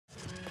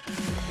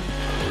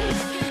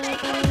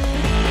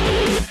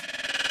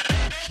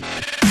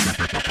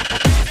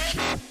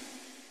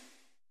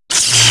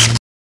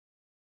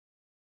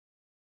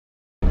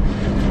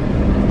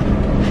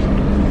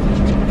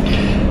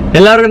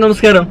എല്ലാവർക്കും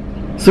നമസ്കാരം.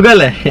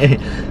 സുഖല്ലേ?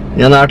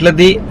 ഞാൻ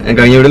നാട്ടിലെത്തി.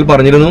 കഴിഞ്ഞ വീഡിയോയിൽ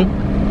പറഞ്ഞിരുന്നു.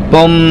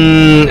 ഇപ്പം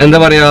എന്താ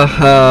പറയാ,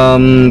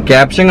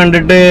 ക്യാപ്ഷൻ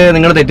കണ്ടിട്ട്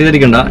നിങ്ങൾ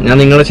തെറ്റിദ്ധരിക്കണ്ട. ഞാൻ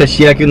നിങ്ങളെ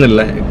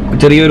ശശിയാക്കിയൊന്നുമില്ല.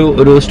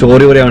 ചെറിയൊരു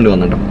സ്റ്റോറി പറയാൻ വേണ്ടി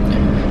വന്നിട്ടോ.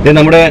 ഇത്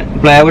നമ്മുടെ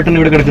പ്ലേ ബട്ടൺ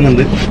ഇവിടെ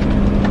കിടക്കുന്നുണ്ട്.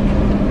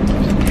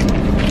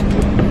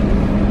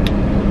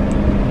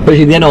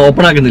 പക്ഷെ ഇത് ഞാൻ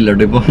ഓപ്പൺ ആക്കുന്നില്ല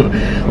കേട്ടോ. ഇപ്പൊ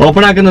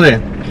ഓപ്പൺ ആക്കുന്നതേ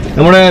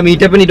നമ്മുടെ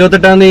മീറ്റപ്പിന്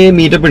 28-ാം തീയതി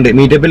മീറ്റപ്പ് ഉണ്ട്.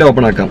 മീറ്റപ്പിൽ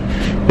ഓപ്പൺ ആക്കാം.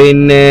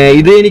 പിന്നെ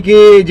ഇത് എനിക്ക്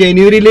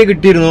ജനുവരിയിലേ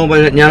കിട്ടിയിരുന്നു.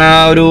 ഞാൻ ആ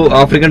ഒരു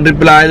ആഫ്രിക്കൻ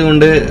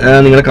ട്രിപ്പിലായതുകൊണ്ട്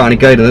നിങ്ങളെ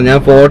കാണിക്കാതിരുന്നത്. ഞാൻ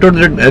ഫോട്ടോ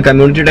എടുത്തിട്ട്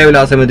കമ്മ്യൂണിറ്റി ടൈമിൽ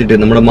ആ സമയത്ത്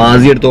ഇട്ടിരുന്നു. നമ്മുടെ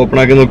മാസി എടുത്ത് ഓപ്പൺ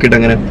ആക്കി നോക്കിയിട്ട്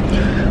അങ്ങനെ.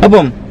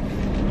 അപ്പം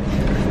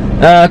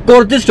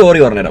കുറച്ച് സ്റ്റോറി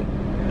പറഞ്ഞുതരാം.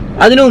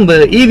 അതിനു മുമ്പ്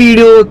ഈ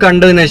വീഡിയോ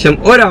കണ്ടതിന് ശേഷം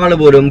ഒരാൾ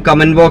പോലും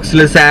കമന്റ്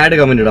ബോക്സിൽ സാഡ്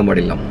കമന്റ് ഇടാൻ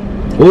പാടില്ല.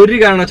 ഒരു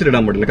കാരണവശാലും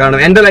ഇടാൻ പാടില്ല. കാരണം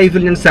എന്റെ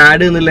ലൈഫിൽ ഞാൻ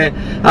സാഡ് എന്നുള്ള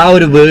ആ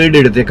ഒരു വേർഡ്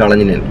എടുത്ത്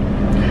കളഞ്ഞു. ഞാൻ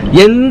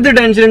എന്ത്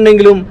ടെൻഷൻ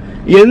ഉണ്ടെങ്കിലും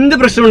എന്ത്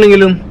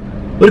പ്രശ്നമുണ്ടെങ്കിലും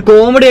ഒരു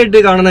കോമഡി ആയിട്ട്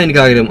കാണുന്ന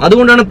എനിക്ക് ആഗ്രഹം.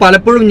 അതുകൊണ്ടാണ്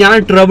പലപ്പോഴും ഞാൻ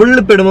ട്രബിളിൽ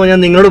പെടുമ്പോൾ ഞാൻ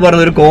നിങ്ങളോട്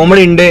പറഞ്ഞ ഒരു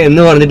കോമഡി ഉണ്ട്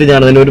എന്ന് പറഞ്ഞിട്ട് ഞാൻ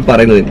അതിനോട്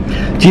പറയുന്നത്.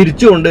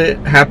 ചിരിച്ചുകൊണ്ട്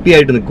ഹാപ്പി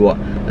ആയിട്ട് നിൽക്കുക,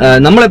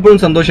 നമ്മളെപ്പോഴും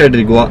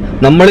സന്തോഷമായിട്ടിരിക്കുക.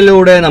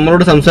 നമ്മളിലൂടെ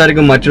നമ്മളോട്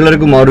സംസാരിക്കും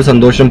മറ്റുള്ളവർക്കും ആ ഒരു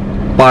സന്തോഷം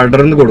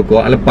പടർന്നു കൊടുക്കുക,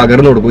 അല്ല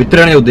പകർന്നു കൊടുക്കുക.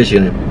 ഇത്രയാണ് ഞാൻ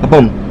ഉദ്ദേശിക്കുന്നത്.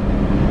 അപ്പം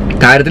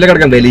കാര്യത്തിലേക്ക്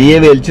കിടക്കാം. വലിയ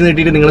വലിച്ചു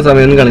നീട്ടിയിട്ട് നിങ്ങളുടെ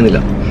സമയമൊന്നും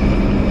കളയുന്നില്ല.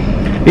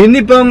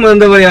 ഇന്നിപ്പം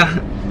എന്താ പറയാ,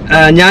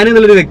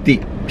 ഞാനെന്നുള്ളൊരു വ്യക്തി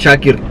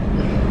ഷാക്കിർ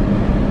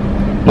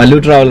മല്ലു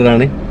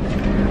ട്രാവലറാണ്.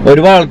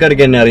 ഒരുപാട്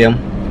ആൾക്കാർക്ക് എന്നെ അറിയാം.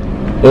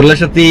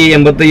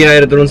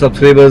 1,85,000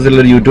 സബ്സ്ക്രൈബേഴ്സുള്ള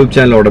ഒരു യൂട്യൂബ്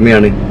ചാനൽ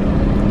ഉടമയാണ്.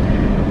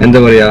 എന്താ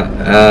പറയാ,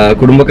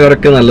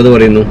 കുടുംബക്കാരൊക്കെ നല്ലത്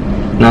പറയുന്നു,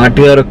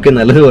 നാട്ടുകാരൊക്കെ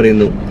നല്ലത്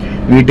പറയുന്നു,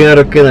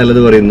 വീട്ടുകാരൊക്കെ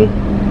നല്ലത് പറയുന്നു,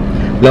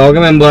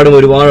 ലോകമെമ്പാടും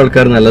ഒരുപാട്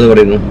ആൾക്കാർ നല്ലത്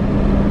പറയുന്നു.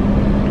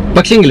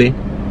 പക്ഷെങ്കിൽ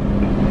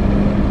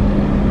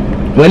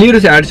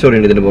വലിയൊരു സാഡ് സ്റ്റോറി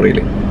ഉണ്ട് ഇതിന്റെ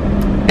പുറകിൽ.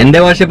 എന്റെ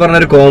ഭാഷയിൽ പറഞ്ഞ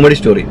ഒരു കോമഡി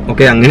സ്റ്റോറി.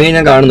 ഓക്കെ, അങ്ങനെ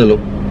ഞാൻ കാണുന്നുള്ളൂ.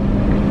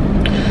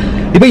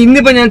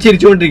 ഇന്നിപ്പോ ഞാൻ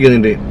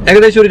ചിരിച്ചുകൊണ്ടിരിക്കുന്നുണ്ട്.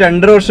 ഏകദേശം ഒരു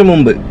 2.5 വർഷം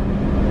മുമ്പ്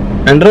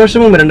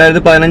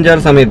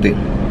 2015 സമയത്ത്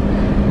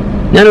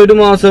ഞാൻ ഒരു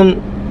മാസം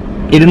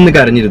ഇരുന്ന്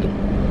കരഞ്ഞിരുന്നു.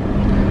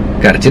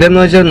 കരച്ചിലെന്ന്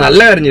വെച്ചാൽ നല്ല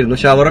കരഞ്ഞിരുന്നു.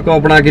 ഷവറൊക്കെ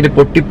ഓപ്പൺ ആക്കിയിട്ട്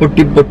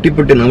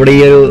പൊട്ടി നമ്മുടെ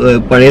ഈ ഒരു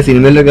പഴയ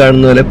സിനിമയിലൊക്കെ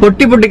കാണുന്ന പോലെ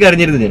പൊട്ടി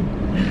കരഞ്ഞിരുന്നു ഞാൻ.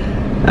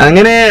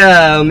 അങ്ങനെ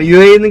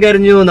UAE നിന്ന്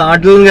കരഞ്ഞു,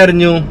 നാട്ടിൽ നിന്നും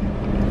കരഞ്ഞു,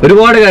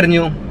 ഒരുപാട്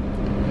കരഞ്ഞു.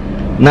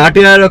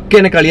 നാട്ടുകാരൊക്കെ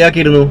എന്നെ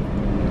കളിയാക്കിയിരുന്നു.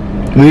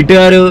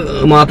 വീട്ടുകാർ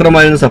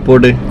മാത്രമായിരുന്നു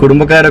സപ്പോർട്ട്.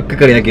 കുടുംബക്കാരൊക്കെ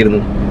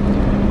കളിയാക്കിയിരുന്നു.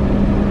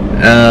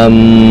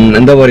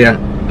 എന്താ പറയാ,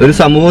 ഒരു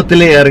സമൂഹത്തിൽ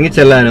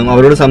ഇറങ്ങിച്ചെല്ലാനും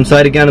അവരോട്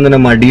സംസാരിക്കാനും തന്നെ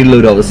മടിയുള്ള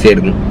ഒരു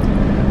അവസ്ഥയായിരുന്നു.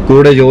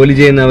 കൂടെ ജോലി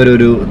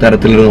ചെയ്യുന്നവരൊരു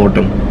തരത്തിലൊരു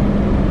നോട്ടം.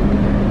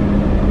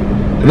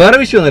 വേറെ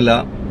വിഷയമൊന്നുമില്ല.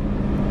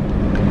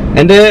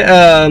 എൻ്റെ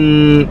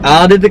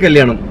ആദ്യത്തെ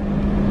കല്യാണം,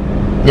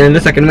 ഞാൻ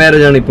എൻ്റെ സെക്കൻഡ്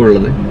മാരേജ് ആണ് ഇപ്പോൾ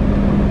ഉള്ളത്.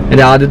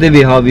 എൻ്റെ ആദ്യത്തെ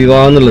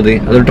വിവാഹം എന്നുള്ളത്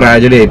അതൊരു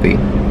ട്രാജഡി ആയിപ്പോയി.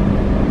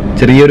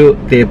 ചെറിയൊരു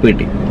തേപ്പ്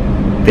കിട്ടി.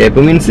 തേപ്പ്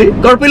മീൻസ്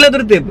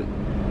കുഴപ്പമില്ലാത്തൊരു തേപ്പ്.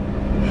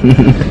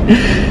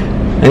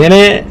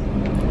 അങ്ങനെ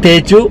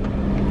തേച്ചു.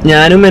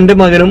 ഞാനും എൻ്റെ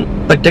മകനും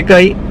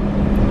ഒറ്റക്കായി.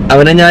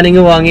 അവനെ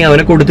ഞാനിങ്ങ് വാങ്ങി,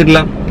 അവനെ കൊടുത്തിട്ടില്ല.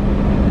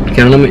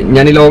 കാരണം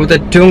ഞാൻ ഈ ലോകത്ത്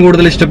ഏറ്റവും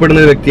കൂടുതൽ ഇഷ്ടപ്പെടുന്ന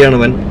ഒരു വ്യക്തിയാണ്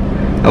അവൻ.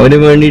 അവന്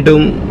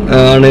വേണ്ടിയിട്ടും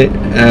ആണ്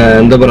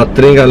എന്താ പറയുക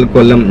അത്രയും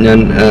കൊല്ലം ഞാൻ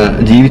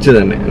ജീവിച്ചത്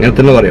തന്നെ, അങ്ങനെ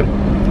തന്നെ പറയാം.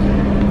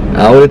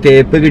 ആ ഒരു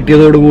തേപ്പ്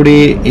കിട്ടിയതോടുകൂടി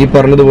ഈ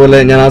പറഞ്ഞതുപോലെ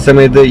ഞാൻ ആ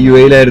സമയത്ത്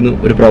UAE-യിലായിരുന്നു,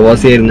 ഒരു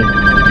പ്രവാസിയായിരുന്നു.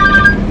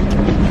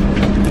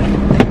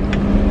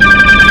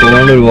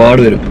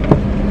 ഒരുപാട് വരും.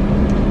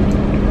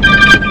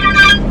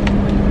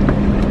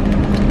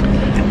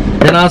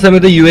 ഞാൻ ആ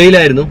സമയത്ത്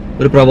UAE-യിലായിരുന്നു,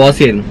 ഒരു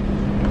പ്രവാസിയായിരുന്നു.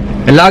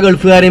 എല്ലാ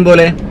ഗൾഫുകാരെയും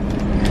പോലെ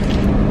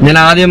ഞാൻ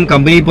ആദ്യം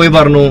കമ്പനിയിൽ പോയി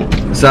പറഞ്ഞു,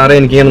 സാറേ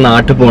എനിക്ക് ഇങ്ങനെ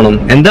നാട്ടിൽ പോകണം.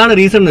 എന്താണ്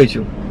റീസൺ എന്ന്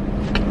ചോദിച്ചു.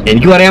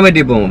 എനിക്ക് പറയാൻ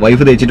പറ്റിയപ്പോ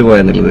വൈഫ് തേച്ചിട്ട്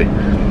പോയെന്നുള്ളത്.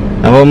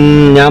 അപ്പം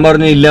ഞാൻ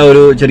പറഞ്ഞു, ഇല്ല,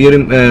 ഒരു ചെറിയൊരു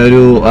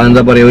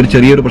എന്താ പറയാ, ഒരു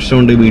ചെറിയൊരു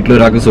പ്രശ്നമുണ്ട്,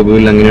 വീട്ടിലൊരാൾക്ക്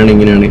സുഖമില്ല, അങ്ങനെയാണ്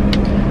ഇങ്ങനെയാണ്.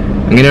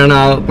 അങ്ങനെയാണ്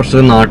ആ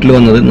പ്രശ്നം നാട്ടിൽ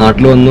വന്നത്.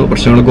 നാട്ടിൽ വന്നു,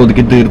 പ്രശ്നങ്ങളൊക്കെ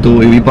ഒതുക്കി തീർത്തു.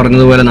 ഈ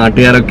പറഞ്ഞതുപോലെ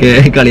നാട്ടുകാരൊക്കെ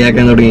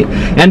കളിയാക്കാൻ തുടങ്ങി.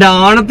 എന്റെ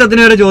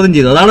ആണത്തത്തിന് വരെ ചോദ്യം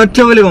ചെയ്തു. അതാണ് ഒറ്റ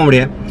വലിയ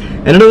കോമഡിയാ.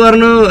 എന്നോട്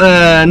പറഞ്ഞു,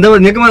 എന്താ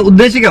നിങ്ങൾക്ക്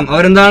ഉദ്ദേശിക്കാം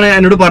അവരെന്താണ്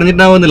എന്നോട്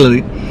പറഞ്ഞിട്ടുണ്ടാവുക എന്നുള്ളത്.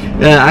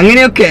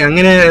 അങ്ങനെയൊക്കെ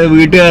അങ്ങനെ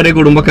വീട്ടുകാര്,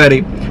 കുടുംബക്കാര്,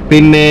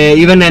 പിന്നെ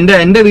ഈവൻ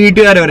എന്റെ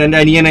വീട്ടുകാരെ വരെ, എന്റെ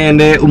അനിയനെ,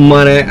 എന്റെ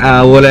ഉമ്മാനെ,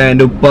 അതുപോലെ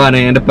എന്റെ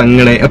ഉപ്പാനെ, എന്റെ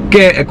പെങ്ങളെ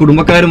ഒക്കെ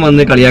കുടുംബക്കാരും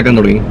വന്ന് കളിയാക്കാൻ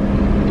തുടങ്ങി.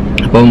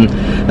 അപ്പം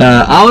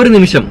ആ ഒരു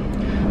നിമിഷം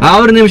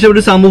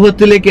ഒരു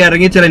സമൂഹത്തിലേക്ക്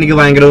ഇറങ്ങിച്ചാൽ എനിക്ക്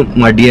ഭയങ്കര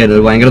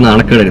മടിയായിരുന്നു, ഭയങ്കര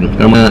നാണക്കേടായിരുന്നു.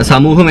 കാരണം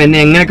സമൂഹം എന്നെ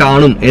എങ്ങനെ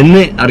കാണും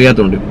എന്ന്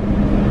അറിയാത്തതുകൊണ്ട്.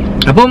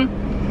 അപ്പം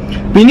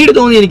പിന്നീട്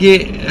തോന്നി എനിക്ക്,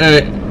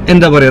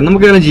 എന്താ പറയാ,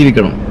 നമുക്ക് അങ്ങനെ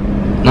ജീവിക്കണം.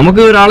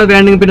 നമുക്ക് ഒരാളെ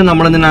വേണമെങ്കിൽ പിന്നെ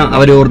നമ്മളെന്തിനാ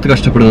അവരെ ഓർത്ത്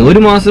കഷ്ടപ്പെടുന്നത്. ഒരു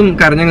മാസം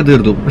കരഞ്ഞങ്ങ്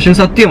തീർത്തു. പക്ഷെ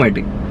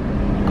സത്യമായിട്ട്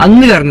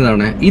അന്ന്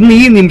കരഞ്ഞതാണ്. ഇന്ന്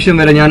ഈ നിമിഷം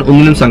വരെ ഞാൻ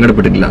ഒന്നിനും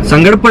സങ്കടപ്പെട്ടിട്ടില്ല.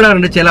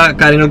 സങ്കടപ്പെടാറുണ്ട് ചില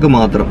കാര്യങ്ങൾക്ക്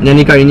മാത്രം. ഞാൻ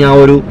ഈ കഴിഞ്ഞ ആ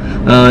ഒരു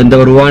എന്താ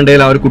പറയുക,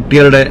 റുവാണ്ടയിൽ ആ ഒരു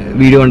കുട്ടികളുടെ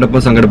വീഡിയോ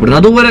കണ്ടപ്പോൾ സങ്കടപ്പെടുന്നു.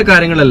 അതുപോലെ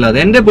കാര്യങ്ങളല്ലാതെ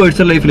എന്റെ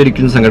പേഴ്സണൽ ലൈഫിൽ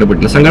ഒരിക്കലും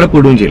സങ്കടപ്പെട്ടില്ല,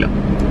 സങ്കടപ്പെടുകയും ചെയ്യില്ല.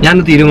 ഞാൻ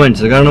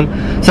തീരുമാനിച്ചത്. കാരണം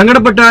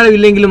സങ്കടപ്പെട്ടാലും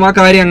ഇല്ലെങ്കിലും ആ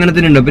കാര്യം അങ്ങനെ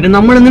തന്നെ ഉണ്ടാവും. പിന്നെ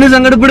നമ്മൾ എന്തിനും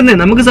സങ്കടപ്പെടുന്നേ,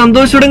 നമുക്ക്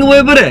സന്തോഷത്തോടെ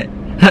പോയ പോരെ,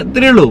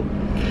 അത്രേ ഉള്ളൂ.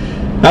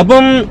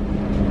 അപ്പം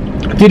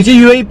തിരിച്ച്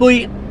UAE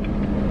പോയി.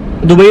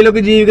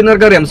 ദുബൈയിലൊക്കെ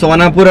ജീവിക്കുന്നവർക്കറിയാം,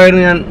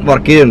 സോനാപൂരായിരുന്നു ഞാൻ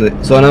വർക്ക് ചെയ്തിരുന്നത്.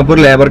 സോനാപൂർ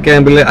ലേബർ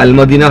ക്യാമ്പിൽ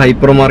അൽമദീന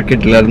ഹൈപ്പർ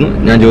മാർക്കറ്റിലായിരുന്നു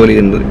ഞാൻ ജോലി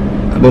ചെയ്യുന്നത്.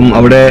 അപ്പം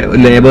അവിടെ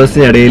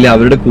ലേബേഴ്സിനിടയിൽ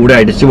അവരുടെ കൂടെ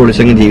അടിച്ചു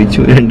പൊളിച്ചങ്ങ്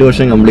ജീവിച്ചു. 2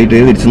 വർഷം കംപ്ലീറ്റ്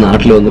ചെയ്ത് തിരിച്ച്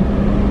നാട്ടിൽ വന്നു.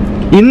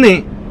 ഇന്ന്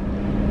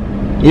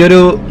ഈ ഒരു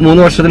 3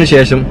 വർഷത്തിന്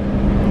ശേഷം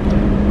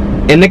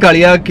എന്നെ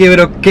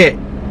കളിയാക്കിയവരൊക്കെ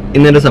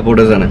ഇന്ന് എൻ്റെ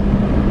സപ്പോർട്ടേഴ്സാണ്.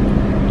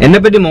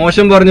 എന്നെപ്പറ്റി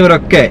മോശം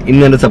പറഞ്ഞവരൊക്കെ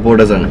ഇന്ന് എൻ്റെ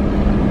സപ്പോർട്ടേഴ്സാണ്.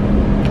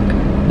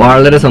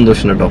 വളരെ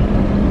സന്തോഷം കേട്ടോ.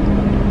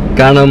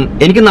 കാരണം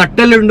എനിക്ക്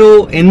നട്ടലുണ്ടോ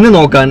എന്ന്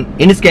നോക്കാൻ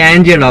എനിക്ക് സ്കാൻ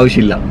ചെയ്യേണ്ട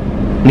ആവശ്യമില്ല.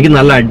 എനിക്ക്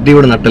നല്ല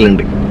അടിപൊളി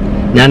നട്ടലുണ്ട്.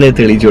 ഞാനത്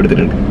തെളിയിച്ചു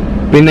കൊടുത്തിട്ടുണ്ട്.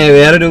 പിന്നെ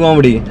വേറൊരു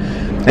കോമഡി,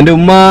 എൻ്റെ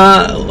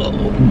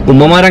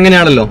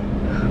ഉമ്മമാരങ്ങനെയാണല്ലോ.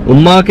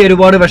 ഉമ്മക്ക്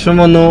ഒരുപാട് വിഷമം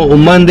വന്നു.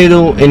 ഉമ്മ എന്ത്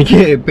ചെയ്തു, എനിക്ക്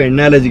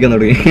പെണ്ണാലോചിക്കാൻ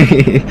തുടങ്ങി.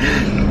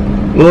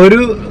 ഒരു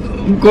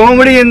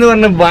കോമഡി എന്ന്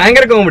പറഞ്ഞാൽ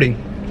ഭയങ്കര കോമഡി.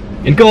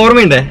 എനിക്ക്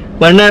ഓർമ്മയുണ്ടേ,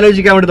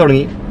 പെണ്ണാലോചിക്കാൻ വേണ്ടി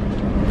തുടങ്ങി.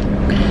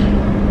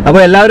 അപ്പൊ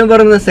എല്ലാവരും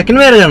പറയുന്നത് സെക്കൻഡ്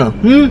മാരേജ് ആണോ?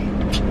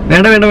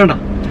 വേണ്ട വേണ്ട വേണ്ട.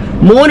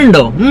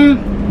 മോനുണ്ടോ?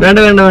 വേണ്ട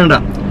വേണ്ട വേണ്ട.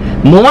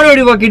 മോനെ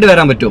ഒഴിവാക്കിയിട്ട്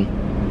വരാൻ പറ്റുമോ?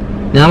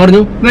 ഞാൻ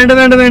പറഞ്ഞു വേണ്ട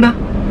വേണ്ട വേണ്ട,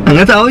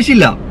 അങ്ങനത്തെ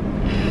ആവശ്യമില്ല.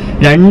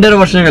 2.5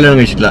 വർഷം കല്യാണം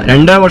കഴിച്ചിട്ടില്ല.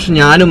 2.5 വർഷം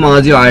ഞാനും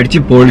ആദ്യം അടിച്ച്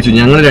പൊളിച്ചു.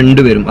 ഞങ്ങൾ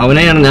രണ്ടുപേരും.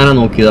 അവനെയാണ് ഞാൻ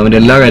നോക്കിയത്, അവന്റെ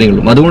എല്ലാ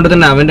കാര്യങ്ങളും. അതുകൊണ്ട്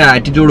തന്നെ അവന്റെ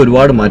ആറ്റിറ്റ്യൂഡ്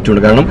ഒരുപാട്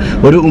മാറ്റമുണ്ട്. കാരണം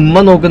ഒരു ഉമ്മ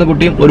നോക്കുന്ന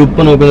കുട്ടിയും ഒരു ഉപ്പ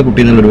നോക്കുന്ന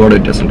കുട്ടിയും തമ്മിൽ ഒരുപാട്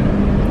വ്യത്യാസമുണ്ട്.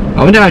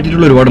 അവന്റെ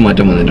ആറ്റിറ്റ്യൂഡിൽ ഒരുപാട്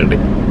മാറ്റം വന്നിട്ടുണ്ട്.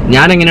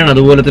 ഞാൻ എങ്ങനെയാണ്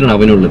അതുപോലെ തന്നെയാണ്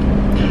അവനുള്ളത്.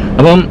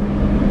 അപ്പം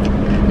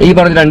ഈ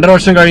പറഞ്ഞ 2.5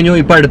 വർഷം കഴിഞ്ഞു.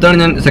 ഇപ്പൊ അടുത്താണ്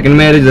ഞാൻ സെക്കൻഡ്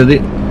മാരേജ് ചെയ്തത്.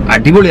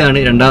 അടിപൊളിയാണ്.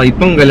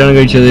 ഇപ്പം കല്യാണം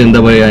കഴിച്ചത് എന്താ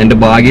പറയാ, എന്റെ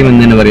ഭാഗ്യം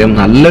എന്ന് തന്നെ പറയാം.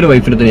 നല്ലൊരു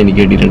വൈഫിനെ തന്നെ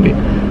എനിക്ക് കിട്ടിയിട്ടുണ്ട്.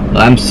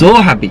 I am so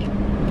happy.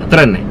 അത്ര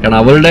തന്നെ. കാരണം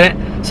അവളുടെ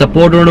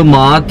സപ്പോർട്ട് കൊണ്ട്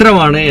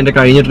മാത്രമാണ് എന്റെ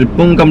കഴിഞ്ഞ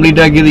ട്രിപ്പും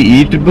കംപ്ലീറ്റ് ആക്കിയത്, ഈ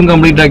ട്രിപ്പും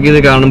കംപ്ലീറ്റ് ആക്കിയത്.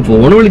 കാരണം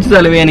ഫോൺ വിളിച്ച്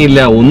തലവേനയില്ല,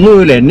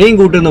 ഒന്നുമില്ല, എന്നെയും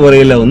കൂട്ടെന്ന്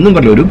പറയില്ല, ഒന്നും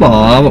പറയില്ല. ഒരു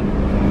പാവം.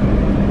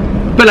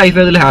 ഇപ്പൊ ലൈഫ്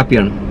അതിൽ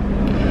ഹാപ്പിയാണ്.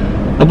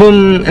 അപ്പം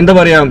എന്താ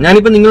പറയാ,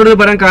 ഞാനിപ്പോ നിങ്ങളോട്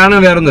പറയാൻ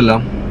കാരണം വേറൊന്നുമില്ല.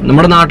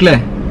 നമ്മുടെ നാട്ടിലെ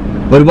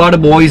ഒരുപാട്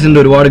ബോയ്സ് ഉണ്ട്,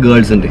 ഒരുപാട്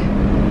ഗേൾസ് ഉണ്ട്.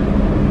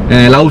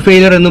 ലവ്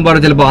ഫെയിലിയർ എന്നും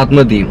പറഞ്ഞ് ചിലപ്പോൾ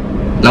ആത്മഹത്യ ചെയ്യും.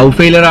 ലവ്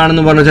ഫെയിലിയർ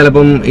ആണെന്ന് പറഞ്ഞാൽ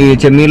ചിലപ്പം ഈ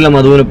ചെമ്മീനിലെ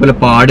മധുവിനെ പോലെ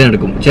പാടി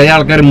നടക്കും. ചില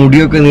ആൾക്കാർ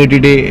മുടിയൊക്കെ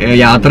നീട്ടിയിട്ട്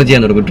യാത്ര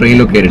ചെയ്യാൻ നടക്കും,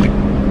 ട്രെയിനിലൊക്കെ കയറിയിട്ട്.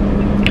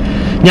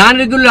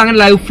 ഞാനൊരിക്കലും അങ്ങനെ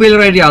ലൈഫ്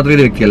ഫെയിലിയർ ആയിട്ട് യാത്ര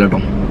ചെയ്ത വ്യക്തിയല്ല കേട്ടോ.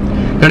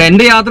 കാരണം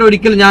എന്റെ യാത്ര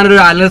ഒരിക്കലും ഞാനൊരു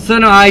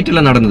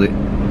അലസനമായിട്ടല്ല നടന്നത്.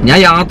 ഞാൻ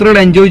യാത്രകൾ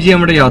എൻജോയ് ചെയ്യാൻ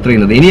വേണ്ടി യാത്ര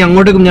ചെയ്യുന്നത്. ഇനി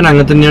അങ്ങോട്ടേക്കും ഞാൻ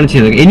അങ്ങനെ തന്നെയാണ്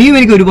ചെയ്തത്. ഇനിയും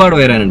എനിക്ക് ഒരുപാട്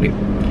വരാനുണ്ട്.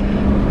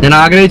 ഞാൻ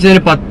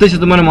ആഗ്രഹിച്ചതിന്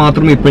 10%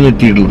 മാത്രമേ ഇപ്പം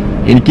എത്തിയിട്ടുള്ളൂ.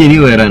 എനിക്ക്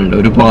ഇനിയും വരാനുണ്ട്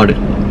ഒരുപാട്.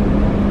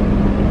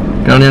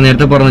 കാരണം ഞാൻ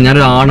നേരത്തെ പറഞ്ഞു,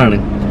 ഞാനൊരു ആണാണ്,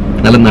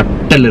 നല്ല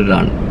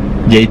നട്ടല്ലൊരാണ്.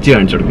 ജയിച്ച്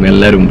കാണിച്ചു കൊടുക്കും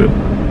എല്ലാവരും മുമ്പ്.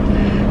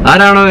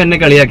 ആരാണോ എന്നെ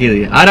കളിയാക്കിയത്,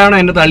 ആരാണോ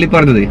എന്നെ തള്ളി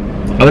പറഞ്ഞത്,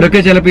 അവരൊക്കെ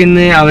ചിലപ്പോൾ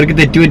ഇന്ന് അവർക്ക്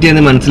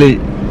തെറ്റുപറ്റിയെന്ന് മനസ്സിൽ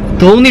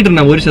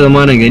തോന്നിയിട്ടുണ്ടാവും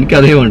 1%. എനിക്ക്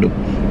അതേ വേണ്ടു.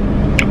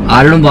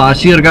 ആരോടും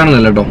വാശി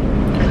തീർക്കാനൊന്നല്ല കേട്ടോ.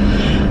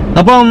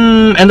 അപ്പം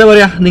എന്താ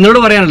പറയാ, നിങ്ങളോട്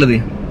പറയാനുള്ളത്,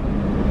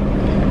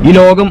 ഈ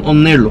ലോകം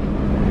ഒന്നേ ഉള്ളൂ.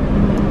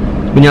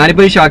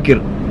 ഞാനിപ്പോ ഈ ഷാക്കിർ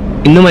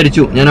ഇന്ന്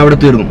മരിച്ചു, ഞാൻ അവിടെ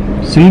തീർന്നു.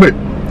 സിമ്പിൾ.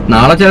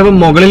 നാളെ ചിലപ്പോൾ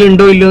മുകളിൽ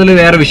ഉണ്ടോ ഇല്ലയോ എന്നുള്ള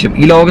വേറെ വിഷയം.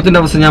 ഈ ലോകത്തിന്റെ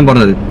അവസ്ഥ ഞാൻ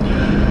പറഞ്ഞത്.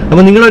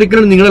 അപ്പൊ നിങ്ങൾ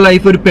ഒരിക്കലും നിങ്ങളുടെ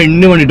ലൈഫ് ഒരു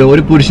പെണ്ണിന് വേണ്ടിട്ടോ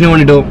ഒരു പുരുഷന്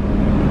വേണ്ടിട്ടോ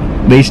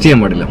വേസ്റ്റ് ചെയ്യാൻ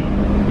പാടില്ല.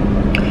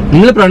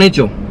 നിങ്ങൾ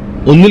പ്രണയിച്ചോ,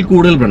 ഒന്നിൽ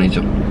കൂടുതൽ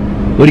പ്രണയിച്ചോ,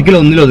 ഒരിക്കലും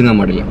ഒന്നിലും ഒതുങ്ങാൻ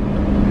പാടില്ല.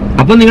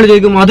 അപ്പൊ നിങ്ങൾ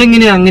ചോദിക്കും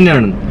അതെങ്ങനെയാ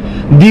അങ്ങനെയാണ്.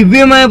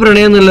 ദിവ്യമായ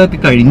പ്രണയം എന്നുള്ളതൊക്കെ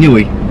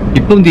കഴിഞ്ഞുപോയി.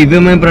 ഇപ്പം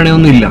ദിവ്യമായ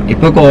പ്രണയമൊന്നും ഇല്ല.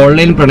 ഇപ്പൊ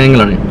ഓൺലൈൻ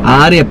പ്രണയങ്ങളാണ്.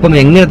 ആരെ എപ്പം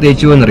എങ്ങനെ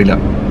തേച്ചു എന്നറിയില്ല.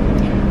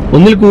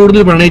 ഒന്നിൽ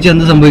കൂടുതൽ പ്രണയിച്ച്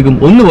എന്ത് സംഭവിക്കും?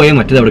 ഒന്ന് പോയാൽ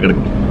മറ്റേത് അവിടെ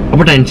കിടക്കും.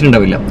 അപ്പൊ ടെൻഷൻ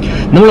ഉണ്ടാവില്ല.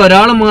 നമ്മൾ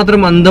ഒരാളെ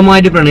മാത്രം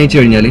അന്ധമായിട്ട് പ്രണയിച്ചു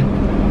കഴിഞ്ഞാൽ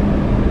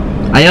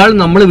അയാൾ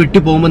നമ്മൾ വിട്ടു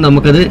പോകുമ്പോൾ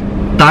നമുക്കത്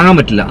താങ്ങാൻ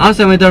പറ്റില്ല. ആ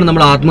സമയത്താണ്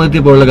നമ്മൾ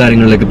ആത്മഹത്യ പോലുള്ള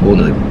കാര്യങ്ങളിലേക്ക്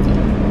പോകുന്നത്.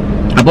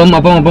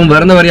 അപ്പം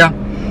വേറെ എന്താ പറയാ,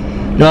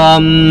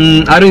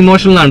 ആരും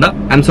ഇമോഷണൽ ആണ്ട.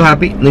 I M so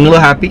happy. നിങ്ങളും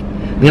ഹാപ്പി.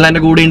 നിങ്ങൾ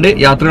എൻ്റെ കൂടെയുണ്ട്.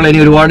 യാത്രകൾ ഇനി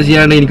ഒരുപാട്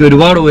ചെയ്യാണ്ട്, എനിക്ക്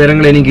ഒരുപാട്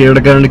ഉയരങ്ങൾ ഇനി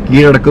കീഴടക്കാണ്ട്,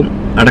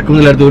 അടക്കും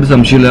എന്നില്ലാത്ത ഒരു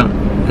സംശയമില്ല.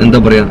 എന്താ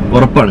പറയാ,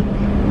 ഉറപ്പാണ്.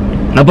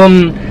 അപ്പം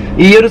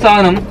ഈ ഒരു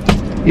സാധനം,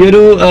 ഈ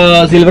ഒരു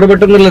സിൽവർ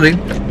ബട്ടൺ എന്നുള്ളത്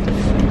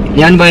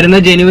ഞാൻ വരുന്ന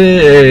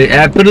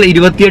ഏപ്രിൽ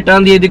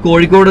 28-ാം തീയതി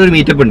കോഴിക്കോട് ഒരു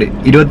മീറ്റപ്പ് ഉണ്ട്.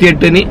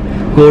 28-ന്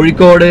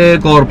കോഴിക്കോട്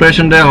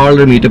കോർപ്പറേഷന്റെ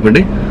ഹാളിൽ മീറ്റപ്പ് ഉണ്ട്.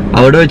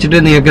 അവിടെ വെച്ചിട്ട്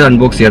നിങ്ങൾക്ക്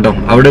അൺബോക്സ് ചെയ്യാം കേട്ടോ.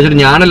 അവിടെ വെച്ചിട്ട്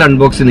ഞാനല്ല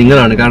അൺബോക്സ്,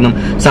 നിങ്ങളാണ്. കാരണം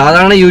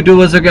സാധാരണ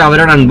യൂട്യൂബേഴ്സ് ഒക്കെ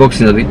അവരാണ് അൺബോക്സ്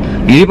ചെയ്യുന്നത്.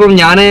 ഇതിപ്പം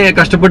ഞാൻ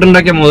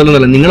കഷ്ടപ്പെട്ടുണ്ടാക്കിയ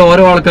മുതലൊന്നുമല്ല. നിങ്ങൾ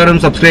ഓരോ ആൾക്കാരും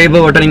സബ്സ്ക്രൈബ്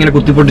ബട്ടൺ ഇങ്ങനെ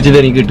കുത്തിപ്പൊട്ടിച്ചിട്ട്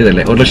എനിക്ക്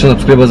കിട്ടിയതല്ലേ, 1 ലക്ഷം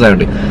സബ്സ്ക്രൈബേഴ്സ്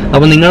ആയിട്ട്.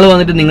 അപ്പൊ നിങ്ങൾ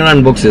വന്നിട്ട് നിങ്ങൾ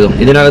അൺബോക്സ് ചെയ്തോ.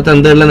 ഇതിനകത്ത്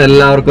എന്തുള്ളതെന്ന്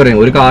എല്ലാവർക്കും അറിയാം.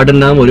 ഒരു കാർഡ്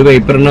ഉണ്ടാവും, ഒരു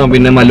പേപ്പർ ഉണ്ടാവും,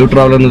 പിന്നെ മല്ലു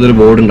ട്രാവലർ എന്നൊരു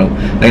ബോർഡ് ഉണ്ടാവും.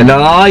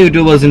 എല്ലാ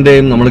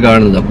യൂട്യൂബേഴ്സിന്റെയും നമ്മൾ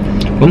കാണുന്നതാവും.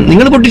 അപ്പം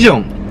നിങ്ങൾ പൊട്ടിച്ചോ.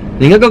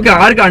 നിങ്ങൾക്കൊക്കെ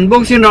ആർക്ക്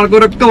അൺബോക്സ് ചെയ്യേണ്ട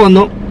ആൾക്കാരൊക്കെ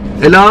വന്നോ,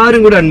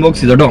 എല്ലാവരും കൂടി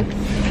അൺബോക്സ് ചെയ്തോ കേട്ടോ.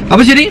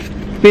 അപ്പൊ ശരി,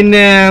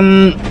 പിന്നെ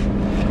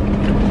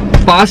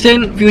പാസ്റ്റ്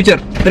ആൻഡ് ഫ്യൂച്ചർ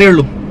ഇത്രയേ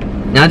ഉള്ളൂ.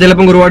 ഞാൻ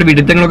ചിലപ്പം ഒരുപാട്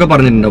വിഡിത്തങ്ങളൊക്കെ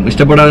പറഞ്ഞിട്ടുണ്ടാവും.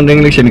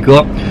 ഇഷ്ടപ്പെടാറുണ്ടെങ്കിൽ ക്ഷമിക്കുക.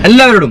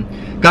 എല്ലാവരോടും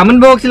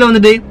കമന്റ് ബോക്സിൽ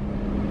വന്നിട്ട്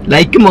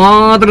ലൈക്ക്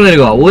മാത്രം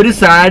തരിക. ഒരു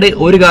സാഡ്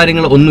ഒരു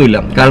കാര്യങ്ങൾ ഒന്നുമില്ല.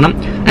 കാരണം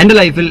എൻ്റെ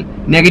ലൈഫിൽ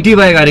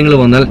നെഗറ്റീവായ കാര്യങ്ങൾ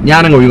വന്നാൽ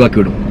ഞാനങ്ങ് ഒഴിവാക്കി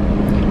വിടും.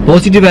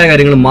 പോസിറ്റീവായ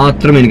കാര്യങ്ങൾ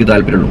മാത്രമേ എനിക്ക്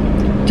താല്പര്യമുള്ളൂ.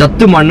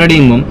 ചത്ത്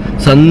മണ്ണടിയുമ്പം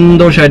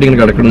സന്തോഷമായിട്ട്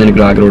ഇങ്ങനെ കിടക്കണമെന്ന്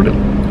എനിക്കൊരു ആഗ്രഹമുണ്ട്.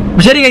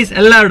 ശരി ഗൈസ്,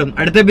 എല്ലാവരും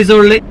അടുത്ത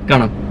എപ്പിസോഡിൽ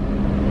കാണാം.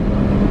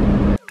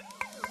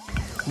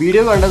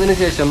 വീഡിയോ കണ്ടതിന്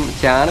ശേഷം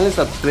ചാനൽ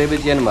സബ്സ്ക്രൈബ്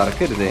ചെയ്യാൻ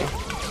മറക്കരുത്.